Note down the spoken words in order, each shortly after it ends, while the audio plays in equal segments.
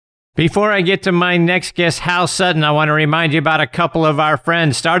Before I get to my next guest, Hal Sutton, I want to remind you about a couple of our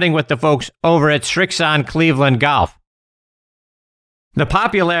friends, starting with the folks over at Srixon Cleveland Golf. The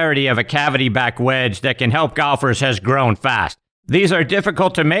popularity of a cavity back wedge that can help golfers has grown fast. These are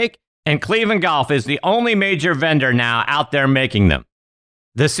difficult to make, and Cleveland Golf is the only major vendor now out there making them.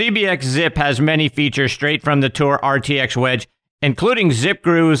 The CBX Zip has many features straight from the Tour RTX wedge, including zip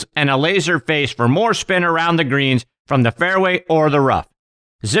grooves and a laser face for more spin around the greens from the fairway or the rough.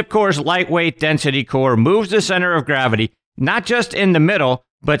 Zipcore's lightweight density core moves the center of gravity not just in the middle,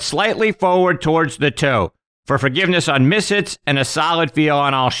 but slightly forward towards the toe for forgiveness on mishits and a solid feel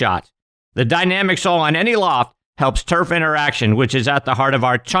on all shots. The dynamic sole on any loft helps turf interaction, which is at the heart of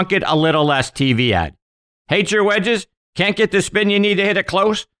our Chunk It a Little Less TV ad. Hate your wedges? Can't get the spin you need to hit it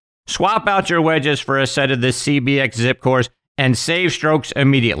close? Swap out your wedges for a set of the CBX Zip cores and save strokes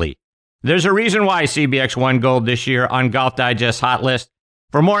immediately. There's a reason why CBX won gold this year on Golf Digest's hot list.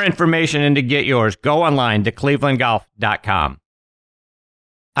 For more information and to get yours, go online to clevelandgolf.com.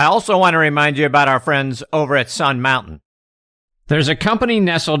 I also want to remind you about our friends over at Sun Mountain. There's a company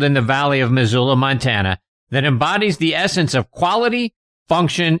nestled in the valley of Missoula, Montana, that embodies the essence of quality,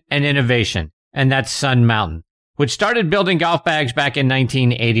 function, and innovation, and that's Sun Mountain, which started building golf bags back in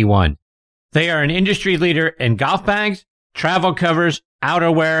 1981. They are an industry leader in golf bags, travel covers,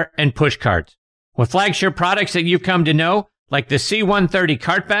 outerwear, and push carts. With flagship products that you've come to know, like the C-130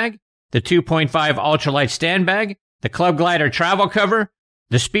 cart bag, the 2.5 ultralight stand bag, the Club Glider travel cover,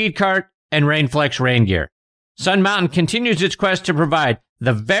 the Speed Cart, and Rainflex rain gear. Sun Mountain continues its quest to provide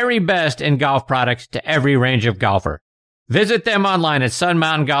the very best in golf products to every range of golfer. Visit them online at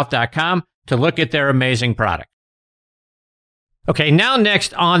sunmountaingolf.com to look at their amazing products. Okay, now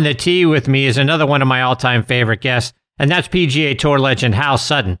next on the tee with me is another one of my all-time favorite guests, and that's PGA Tour legend Hal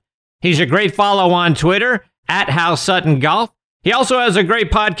Sutton. He's a great follow on Twitter, at Hal Sutton Golf. He also has a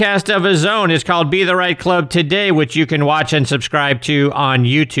great podcast of his own. It's called Be the Right Club Today, which you can watch and subscribe to on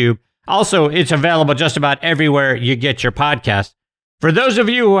YouTube. Also, it's available just about everywhere you get your podcast. For those of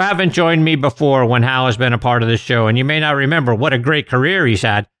you who haven't joined me before when Hal has been a part of this show, and you may not remember what a great career he's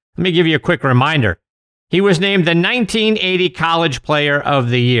had, let me give you a quick reminder. He was named the 1980 College Player of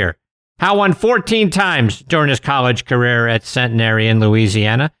the Year. Hal won 14 times during his college career at Centenary in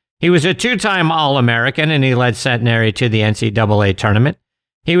Louisiana. He was a two-time All-American, and he led Centenary to the NCAA tournament.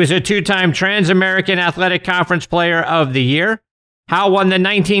 He was a two-time Trans-American Athletic Conference Player of the Year. Hal won the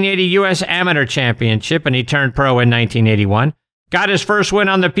 1980 U.S. Amateur Championship, and he turned pro in 1981. Got his first win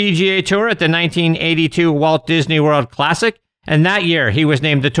on the PGA Tour at the 1982 Walt Disney World Classic, and that year he was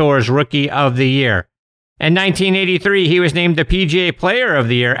named the Tour's Rookie of the Year. In 1983, he was named the PGA Player of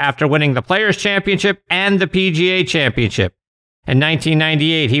the Year after winning the Players' Championship and the PGA Championship. In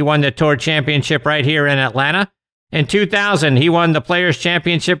 1998, he won the Tour Championship right here in Atlanta. In 2000, he won the Players'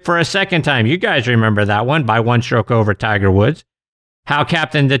 Championship for a second time. You guys remember that one, by one stroke over Tiger Woods. Hal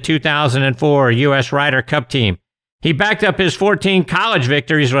captained the 2004 U.S. Ryder Cup team. He backed up his 14 college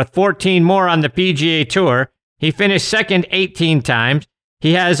victories with 14 more on the PGA Tour. He finished second 18 times.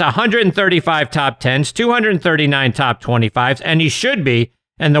 He has 135 top 10s, 239 top 25s, and he should be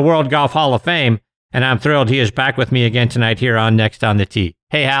in the World Golf Hall of Fame. And I'm thrilled he is back with me again tonight here on Next on the Tee.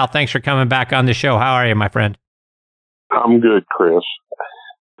 Hey, Hal, thanks for coming back on the show. How are you, my friend? I'm good, Chris.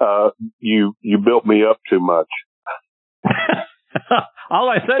 You built me up too much. All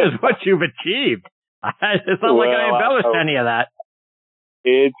I said is what you've achieved. It's not like I embellished any of that.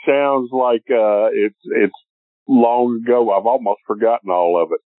 It sounds like it's long ago. I've almost forgotten all of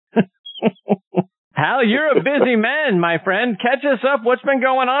it. Hal, you're a busy man, my friend. Catch us up. What's been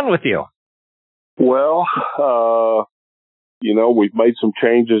going on with you? Well, we've made some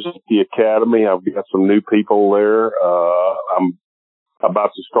changes at the academy. I've got some new people there. I'm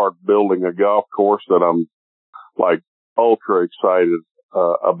about to start building a golf course that I'm like ultra excited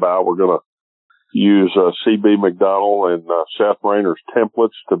about. We're going to use CB McDonald and Seth Rayner's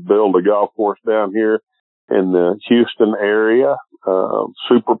templates to build a golf course down here in the Houston area.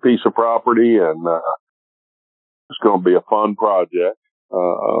 Super piece of property, and it's going to be a fun project.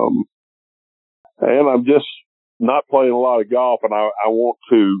 And I'm just not playing a lot of golf, and I want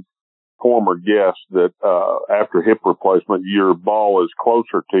to former guest that after hip replacement, your ball is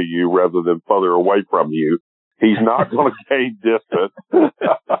closer to you rather than further away from you. He's not going to gain distance.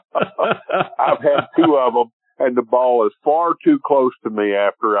 I've had two of them, and the ball is far too close to me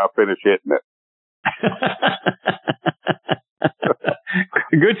after I finish hitting it.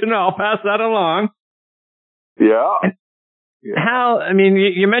 Good to know. I'll pass that along. Yeah. Hal, I mean,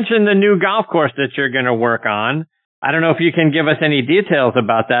 you mentioned the new golf course that you're going to work on. I don't know if you can give us any details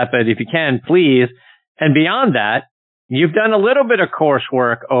about that, but if you can, please. And beyond that, You've done a little bit of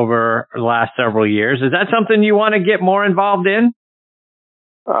coursework over the last several years. Is that something you want to get more involved in?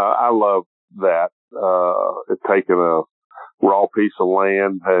 I love that. Taking a raw piece of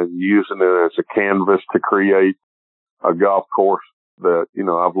land and using it as a canvas to create a golf course that,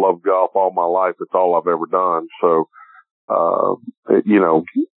 I've loved golf all my life. It's all I've ever done. So, to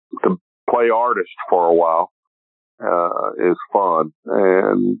play artist for a while, is fun.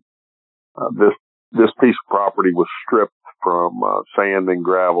 And, this piece of property was stripped from, sand and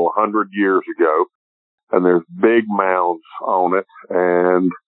gravel 100 years ago. And there's big mounds on it. And,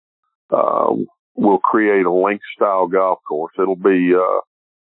 we'll create a link style golf course. It'll be,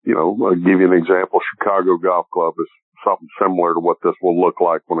 I'll give you an example. Chicago Golf Club is something similar to what this will look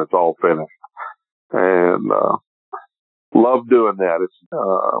like when it's all finished. And, love doing that. It's,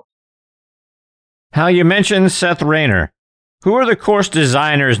 How you mentioned Seth Rayner. Who are the course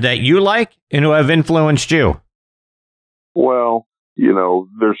designers that you like and who have influenced you? Well,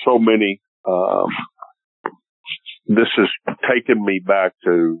 there's so many. This has taken me back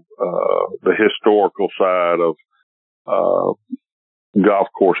to the historical side of golf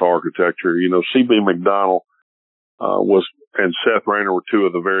course architecture. C.B. McDonald and Seth Rayner were two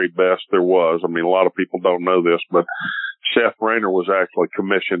of the very best there was. I mean, a lot of people don't know this, but Seth Rayner was actually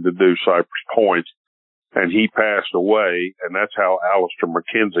commissioned to do Cypress Point, and he passed away, and that's how Alistair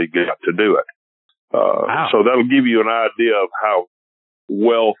McKenzie got to do it. Wow. So that'll give you an idea of how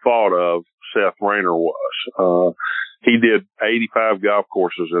well thought of Seth Rayner was. He did 85 golf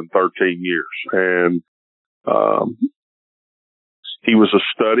courses in 13 years, and he was a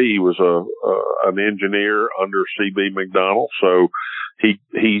study. He was an engineer under C.B. McDonald, so he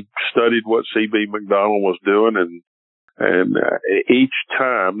studied what C.B. McDonald was doing, and each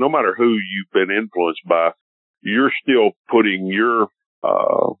time, no matter who you've been influenced by, you're still putting your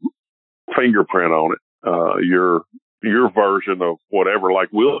fingerprint on it, your version of whatever.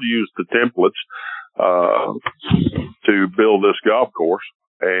 Like, we'll use the templates to build this golf course,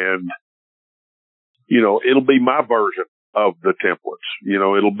 and it'll be my version of the templates.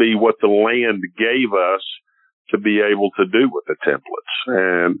 It'll be what the land gave us to be able to do with the templates.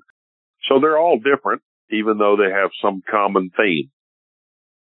 And so they're all different, even though they have some common theme.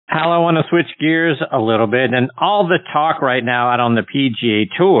 Hal, I want to switch gears a little bit. And all the talk right now out on the PGA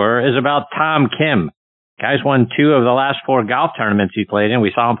Tour is about Tom Kim. Guy's won 2 of the last 4 golf tournaments he played in.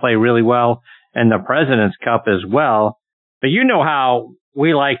 We saw him play really well in the President's Cup as well. But you know how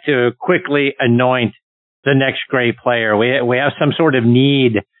we like to quickly anoint the next great player. We have some sort of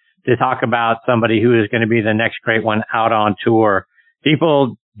need to talk about somebody who is going to be the next great one out on tour.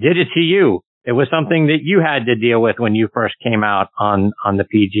 People did it to you. It was something that you had to deal with when you first came out on the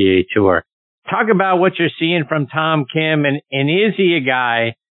PGA Tour. Talk about what you're seeing from Tom Kim, and is he a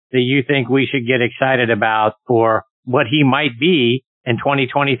guy that you think we should get excited about for what he might be in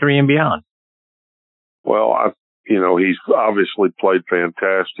 2023 and beyond? Well, he's obviously played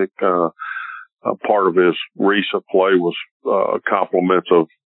fantastic. Part of his recent play was compliments of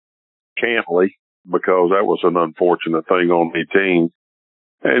Cantley, because that was an unfortunate thing on 18.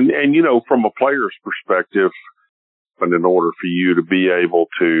 And from a player's perspective, and in order for you to be able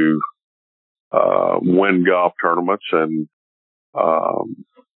to win golf tournaments, and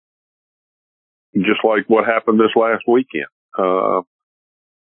just like what happened this last weekend,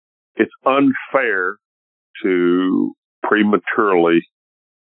 it's unfair to prematurely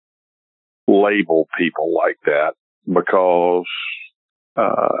label people like that, because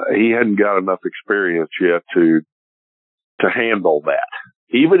he hadn't got enough experience yet to handle that.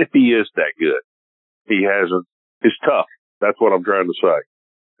 Even if he is that good, he hasn't. It's tough. That's what I'm trying to say.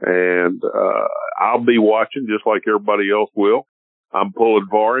 And I'll be watching just like everybody else will. I'm pulling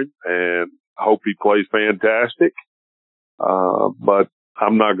for him and hope he plays fantastic. But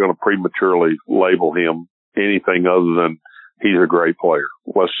I'm not going to prematurely label him anything other than he's a great player.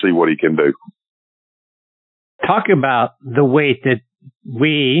 Let's see what he can do. Talk about the weight that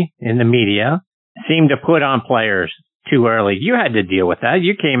we in the media seem to put on players too early. You had to deal with that.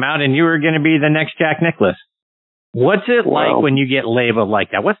 You came out and you were going to be the next Jack Nicklaus. What's it like when you get labeled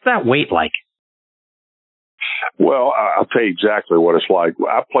like that? What's that weight like? Well, I'll tell you exactly what it's like.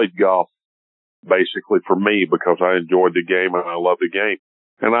 I played golf basically for me because I enjoyed the game and I love the game.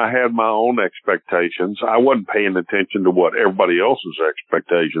 And I had my own expectations. I wasn't paying attention to what everybody else's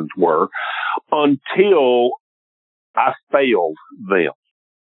expectations were until I failed them.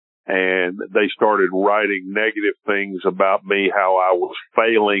 And they started writing negative things about me, how I was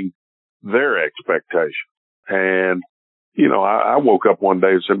failing their expectations. And, I woke up one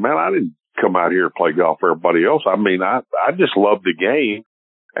day and said, man, I didn't come out here and play golf for everybody else. I mean, I just love the game.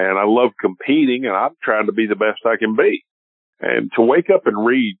 and I love competing, and I'm trying to be the best I can be. And to wake up and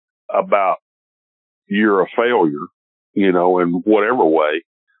read about you're a failure, you know, in whatever way,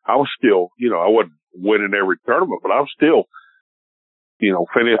 I was still, you know, I wasn't winning every tournament, but I was still, you know,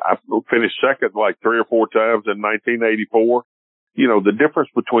 I finished second like 3 or 4 times in 1984. You know, the difference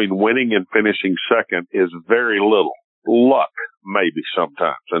between winning and finishing second is very little. Luck, maybe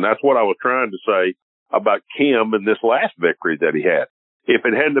sometimes. And that's what I was trying to say about Kim in this last victory that he had. If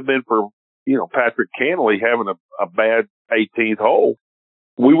it hadn't have been for, you know, Patrick Cantley having a bad 18th hole,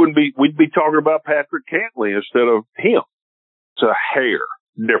 we'd be talking about Patrick Cantley instead of him. It's a hair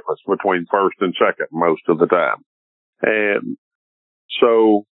difference between first and second most of the time. And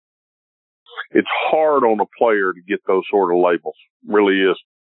so it's hard on a player to get those sort of labels. Really is.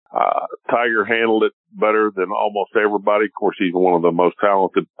 Tiger handled it better than almost everybody. Of course, he's one of the most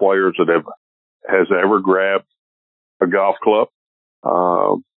talented players that has ever grabbed a golf club.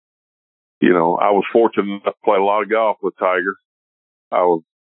 You know, I was fortunate enough to play a lot of golf with Tiger. I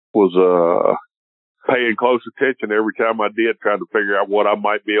was paying close attention every time I did, trying to figure out what I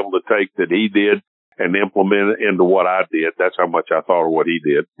might be able to take that he did and implement it into what I did. That's how much I thought of what he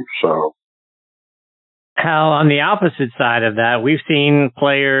did. So, Hal, on the opposite side of that, we've seen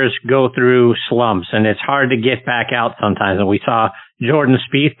players go through slumps, and it's hard to get back out sometimes. And we saw Jordan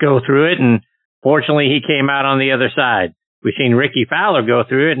Spieth go through it, and fortunately, he came out on the other side. We've seen Ricky Fowler go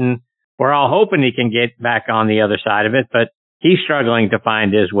through it, and we're all hoping he can get back on the other side of it, but he's struggling to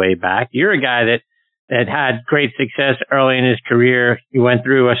find his way back. You're a guy that had great success early in his career. He went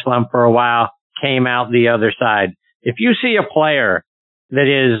through a slump for a while, came out the other side. If you see a player that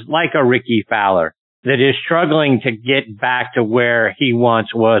is like a Ricky Fowler, that is struggling to get back to where he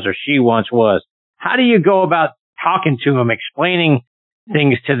once was or she once was, how do you go about talking to them, explaining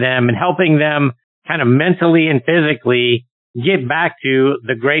things to them, and helping them kind of mentally and physically get back to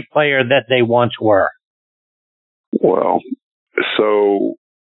the great player that they once were? Well, so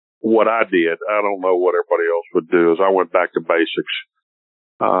what I did, I don't know what everybody else would do, is I went back to basics.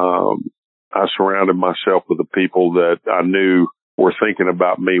 I surrounded myself with the people that I knew were thinking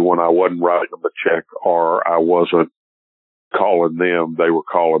about me when I wasn't writing them a check or I wasn't calling them. They were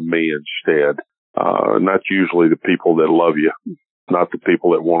calling me instead. And that's usually the people that love you, not the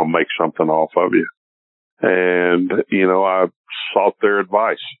people that want to make something off of you. And, you know, I sought their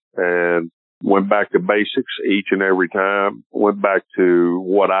advice and went back to basics each and every time, went back to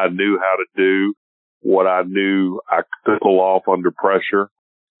what I knew how to do, what I knew I could pull off under pressure.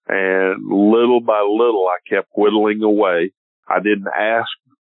 And little by little, I kept whittling away. I didn't ask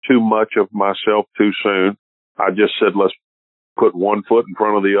too much of myself too soon. I just said, let's put one foot in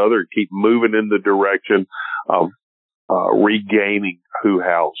front of the other and keep moving in the direction of regaining who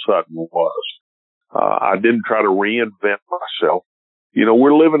Hal Sutton was. I didn't try to reinvent myself. You know,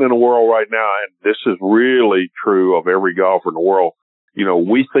 we're living in a world right now, and this is really true of every golfer in the world. You know,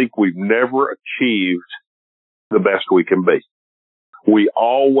 we think we've never achieved the best we can be. We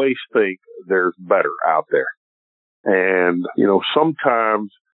always think there's better out there. And, you know,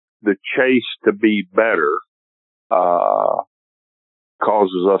 sometimes the chase to be better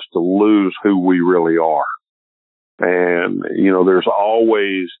causes us to lose who we really are. And, you know, there's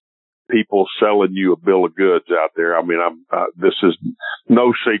always people selling you a bill of goods out there. I mean, this is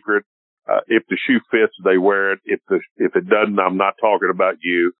no secret. If the shoe fits, they wear it. If it doesn't, I'm not talking about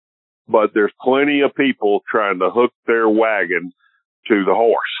you. But there's plenty of people trying to hook their wagon to the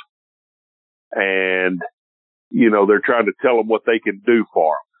horse. And, you know, they're trying to tell them what they can do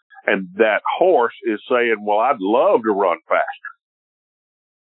for them. And that horse is saying, well, I'd love to run faster.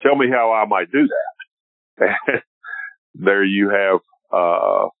 Tell me how I might do that. And there you have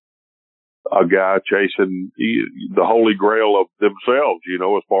a guy chasing the holy grail of themselves, you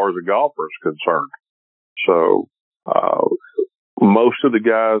know, as far as a golfer is concerned. So most of the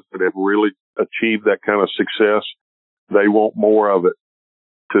guys that have really achieved that kind of success, they want more of it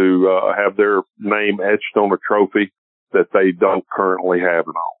to have their name etched on a trophy that they don't currently have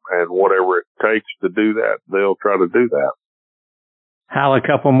it on. And whatever it takes to do that, they'll try to do that. Hal, a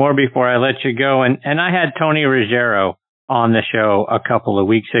couple more before I let you go. And I had Tony Ruggiero on the show a couple of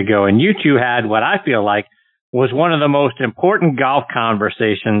weeks ago, and you two had what I feel like was one of the most important golf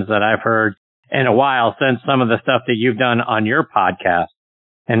conversations that I've heard in a while since some of the stuff that you've done on your podcast.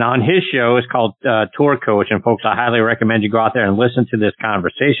 And on his show, it's called Tour Coach, and folks, I highly recommend you go out there and listen to this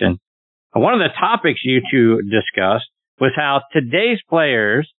conversation. And one of the topics you two discussed was how today's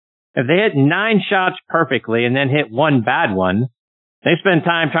players, if they hit 9 shots perfectly and then hit one bad one, they spend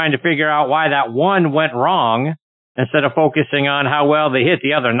time trying to figure out why that one went wrong instead of focusing on how well they hit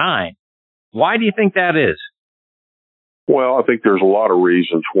the other 9. Why do you think that is? Well, I think there's a lot of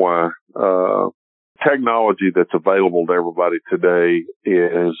reasons why. Technology that's available to everybody today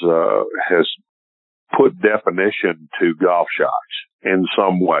has put definition to golf shots in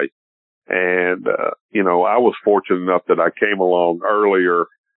some way. And, I was fortunate enough that I came along earlier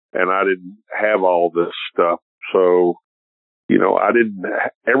and I didn't have all this stuff. So,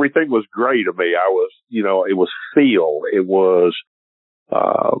 everything was great to me. It was feel. It was,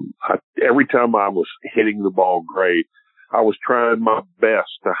 every time I was hitting the ball great, I was trying my best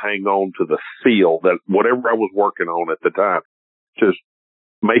to hang on to the feel that whatever I was working on at the time, just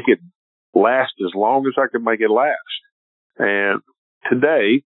make it last as long as I could make it last. And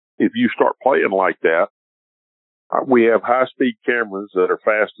today, if you start playing like that, we have high-speed cameras that are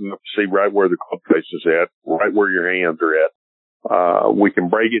fast enough to see right where the club face is at, right where your hands are at. We can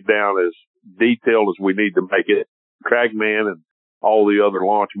break it down as detailed as we need to make it. TrackMan and all the other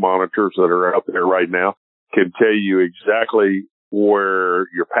launch monitors that are out there right now can tell you exactly where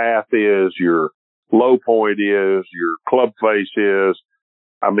your path is, your low point is, your club face is.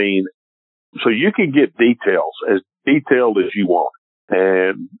 I mean, so you can get details as detailed as you want.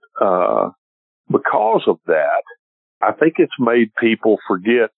 And because of that, I think it's made people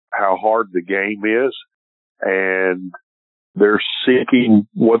forget how hard the game is, and they're seeking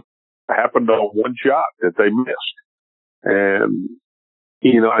what happened on one shot that they missed. And,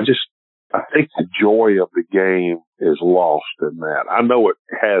 I think the joy of the game is lost in that. I know it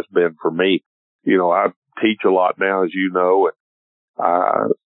has been for me. I teach a lot now, as you know,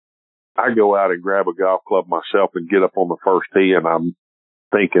 and I go out and grab a golf club myself and get up on the first tee, and I'm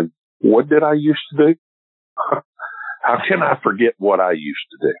thinking, what did I used to do? How can I forget what I used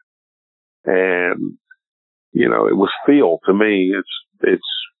to do? And, it was feel to me. It's,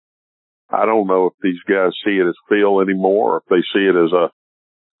 I don't know if these guys see it as feel anymore, or if they see it as a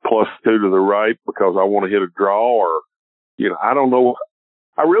 +2 to the right because I want to hit a draw, or, I don't know.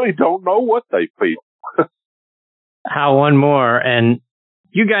 I really don't know what they feel. How one more. And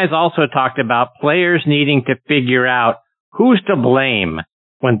you guys also talked about players needing to figure out who's to blame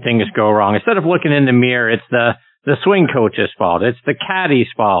when things go wrong. Instead of looking in the mirror, it's the swing coach's fault. It's the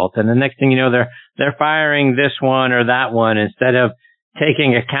caddy's fault. And the next thing you know, they're firing this one or that one instead of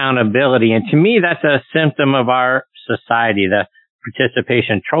taking accountability. And to me, that's a symptom of our society, the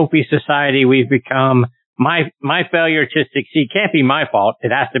participation trophy society we've become. My failure to succeed can't be my fault.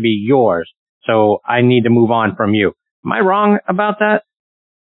 It has to be yours. So I need to move on from you. Am I wrong about that?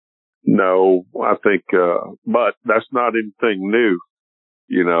 No, I think, but that's not anything new.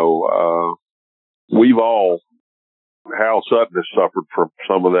 We've all, Hal Sutton has suffered from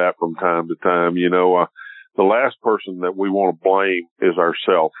some of that from time to time. The last person that we want to blame is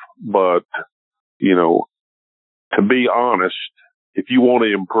ourselves. But, to be honest, if you want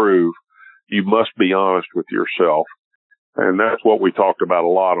to improve, you must be honest with yourself. And that's what we talked about a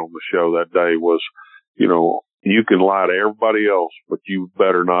lot on the show that day was, you can lie to everybody else, but you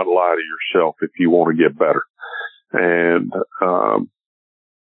better not lie to yourself if you want to get better. And,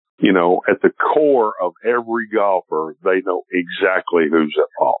 at the core of every golfer, they know exactly who's at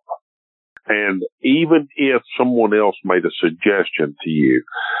fault. And even if someone else made a suggestion to you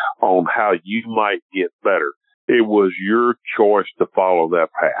on how you might get better, it was your choice to follow that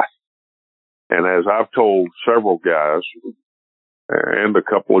path. And as I've told several guys and a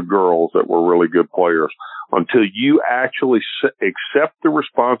couple of girls that were really good players, until you actually accept the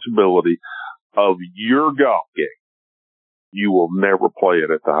responsibility of your golf game, you will never play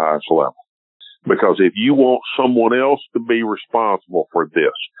it at the highest level. Because if you want someone else to be responsible for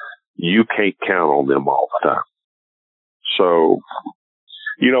this, you can't count on them all the time. So,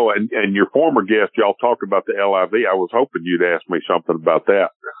 and your former guest, y'all talked about the LIV. I was hoping you'd ask me something about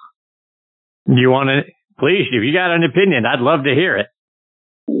that. You want to, please, if you got an opinion, I'd love to hear it.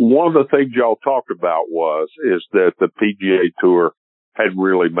 One of the things y'all talked about is that the PGA Tour hadn't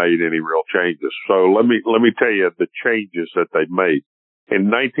really made any real changes. So let me tell you the changes that they made. In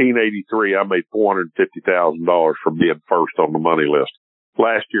 1983, I made $450,000 from being first on the money list.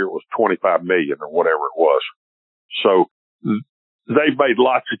 Last year it was $25 million or whatever it was. So they made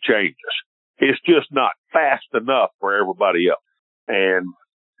lots of changes. It's just not fast enough for everybody else. And,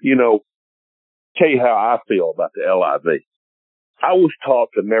 tell you how I feel about the LIV. I was taught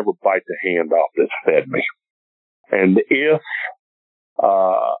to never bite the hand off that's fed me. And if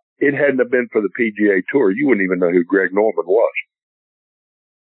it hadn't have been for the PGA Tour, you wouldn't even know who Greg Norman was.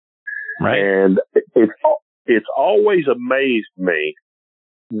 Right. And it's always amazed me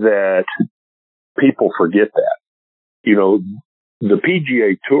that people forget that. The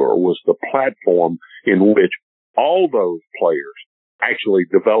PGA Tour was the platform in which all those players actually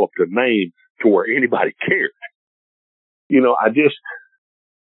developed a name to where anybody cared.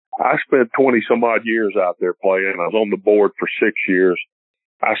 I spent 20 some odd years out there playing. I was on the board for 6 years.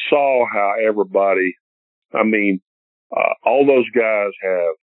 I saw how everybody, all those guys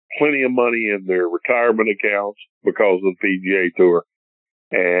have plenty of money in their retirement accounts because of the PGA Tour.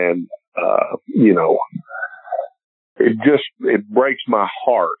 And, it breaks my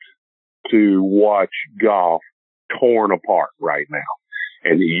heart to watch golf torn apart right now.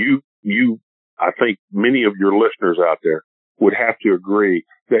 And I think many of your listeners out there would have to agree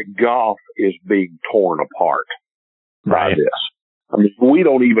that golf is being torn apart by this. We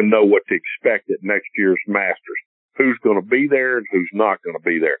don't even know what to expect at next year's Masters. Who's going to be there and who's not going to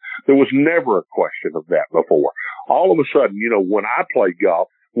be there. There was never a question of that before. All of a sudden, when I played golf,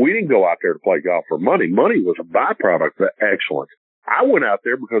 we didn't go out there to play golf for money. Money was a byproduct of excellence. I went out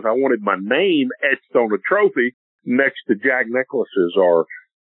there because I wanted my name etched on a trophy next to Jack Nicklaus's or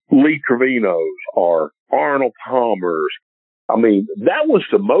Lee Trevino's or Arnold Palmer's. That was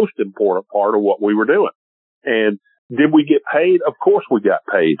the most important part of what we were doing. And did we get paid? Of course we got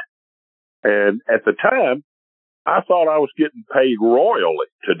paid. And at the time, I thought I was getting paid royally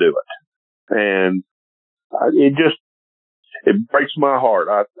to do it. And it breaks my heart.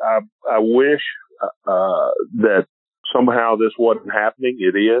 I wish that somehow this wasn't happening.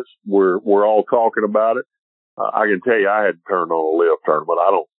 It is. We're all talking about it. I can tell you I had to turn on a live tournament.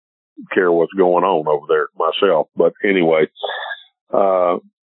 I don't care what's going on over there myself. But anyway, so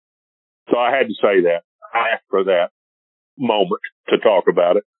I had to say that. I asked for that moment to talk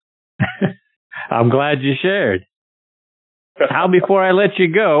about it. I'm glad you shared. Hal, before I let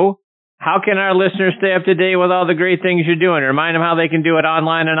you go, how can our listeners stay up to date with all the great things you're doing? Remind them how they can do it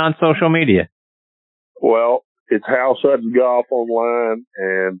online and on social media. Well, it's Hal Sutton Golf online,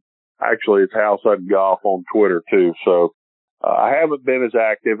 and actually it's Hal Sutton Golf on Twitter too. So I haven't been as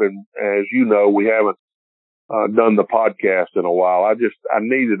active, and as you know, we haven't done the podcast in a while. I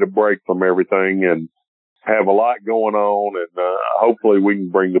needed a break from everything and have a lot going on, and hopefully we can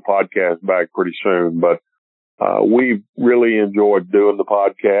bring the podcast back pretty soon. But we've really enjoyed doing the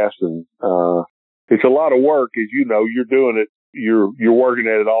podcast, and it's a lot of work. As you know, you're doing it, you're working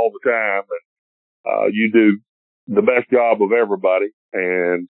at it all the time, and you do the best job of everybody,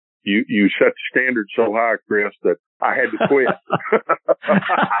 and you set the standard so high, Chris, that I had to quit.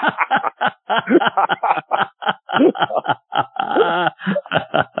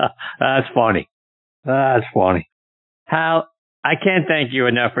 That's funny. That's funny. Hal, I can't thank you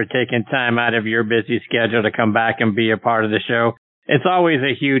enough for taking time out of your busy schedule to come back and be a part of the show. It's always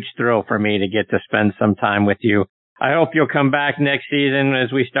a huge thrill for me to get to spend some time with you. I hope you'll come back next season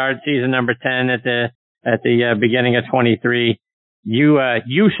as we start season number 10 at the beginning of 23. You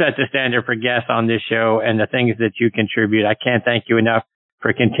set the standard for guests on this show and the things that you contribute. I can't thank you enough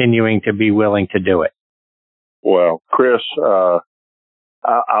for continuing to be willing to do it. Well, Chris,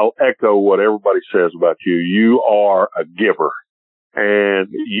 I'll echo what everybody says about you. You are a giver, and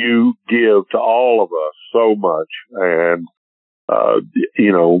you give to all of us so much. And,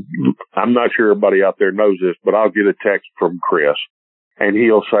 I'm not sure everybody out there knows this, but I'll get a text from Chris, and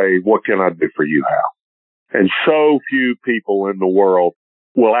he'll say, "What can I do for you, Hal?" And so few people in the world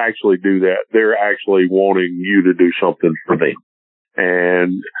will actually do that. They're actually wanting you to do something for them.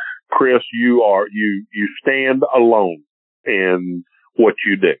 And Chris, you stand alone in what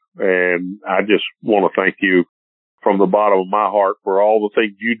you do. And I just want to thank you from the bottom of my heart for all the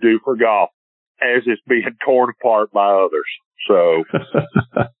things you do for golf as it's being torn apart by others. So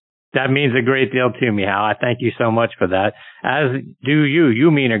that means a great deal to me, Hal. I thank you so much for that. As do you. You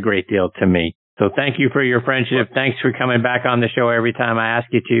mean a great deal to me. So thank you for your friendship. Thanks for coming back on the show every time I ask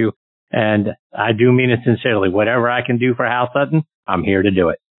you to. And I do mean it sincerely. Whatever I can do for Hal Sutton, I'm here to do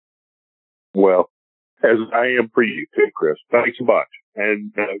it. Well, as I am for you too, Chris. Thanks a bunch.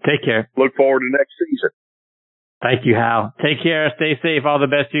 And take care. Look forward to next season. Thank you, Hal. Take care. Stay safe. All the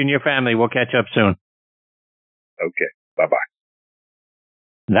best to you and your family. We'll catch up soon. Okay. Bye-bye.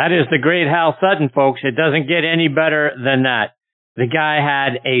 That is the great Hal Sutton, folks. It doesn't get any better than that. The guy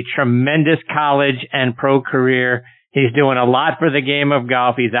had a tremendous college and pro career. He's doing a lot for the game of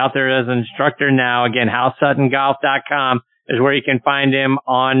golf. He's out there as an instructor now. Again, HalSuttonGolf.com is where you can find him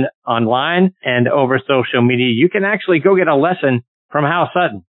online and over social media. You can actually go get a lesson from Hal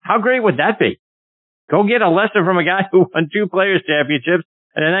Sutton. How great would that be? Go get a lesson from a guy who won 2 Players Championships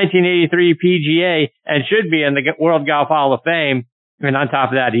and a 1983 PGA and should be in the World Golf Hall of Fame. And on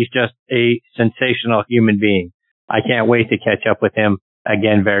top of that, he's just a sensational human being. I can't wait to catch up with him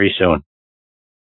again very soon.